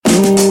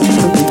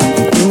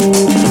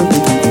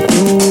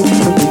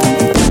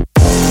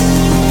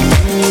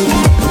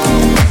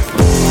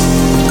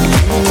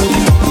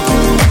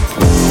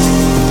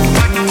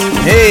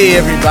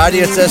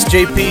everybody, it's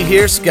SJP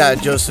here, Scott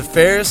Joseph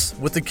Ferris,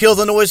 with the Kill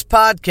the Noise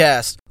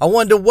podcast. I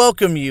wanted to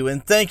welcome you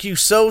and thank you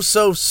so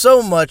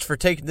much for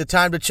taking the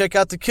time to check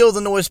out the Kill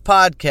the Noise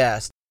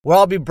podcast, where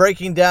I'll be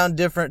breaking down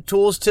different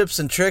tools, tips,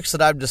 and tricks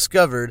that I've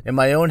discovered in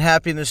my own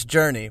happiness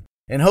journey,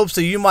 in hopes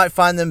that you might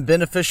find them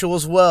beneficial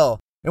as well.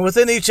 And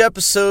within each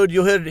episode,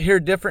 you'll hear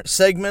different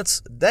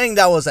segments. Dang,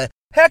 that was a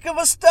heck of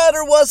a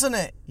stutter, wasn't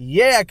it?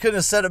 Yeah, I couldn't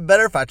have said it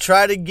better if I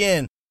tried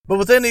again. But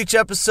within each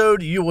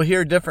episode, you will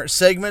hear different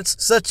segments,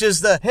 such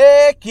as the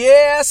Heck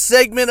Yeah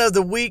segment of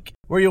the week,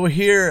 where you'll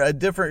hear a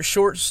different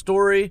short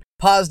story,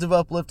 positive,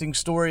 uplifting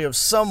story of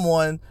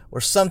someone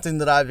or something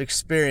that I've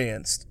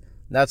experienced.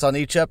 And that's on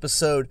each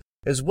episode.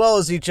 As well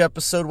as each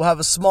episode, we'll have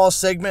a small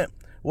segment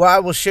where I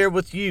will share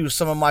with you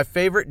some of my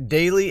favorite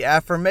daily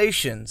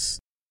affirmations.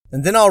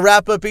 And then I'll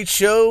wrap up each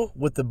show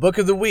with the book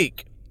of the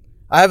week.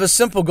 I have a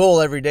simple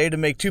goal every day to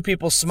make two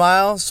people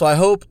smile, so I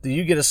hope that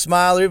you get a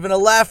smile or even a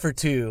laugh or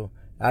two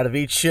out of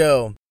each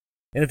show.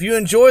 And if you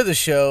enjoy the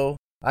show,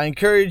 I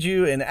encourage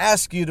you and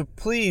ask you to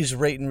please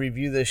rate and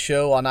review this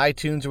show on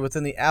iTunes or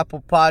within the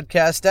Apple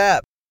Podcast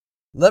app.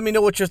 Let me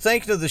know what you're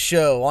thinking of the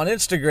show on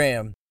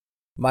Instagram.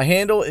 My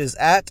handle is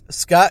at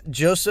Scott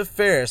Joseph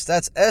Ferris.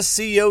 That's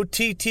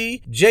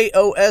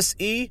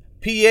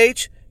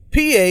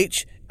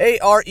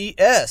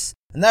SCOTTJOSEPHPHARES.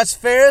 And that's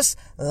Ferris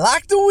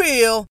like the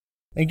wheel.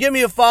 And give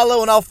me a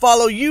follow and I'll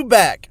follow you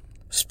back.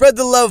 Spread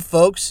the love,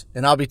 folks,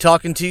 and I'll be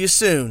talking to you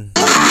soon.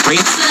 No,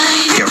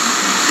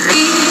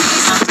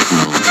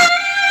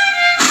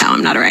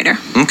 I'm not a writer.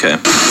 Okay.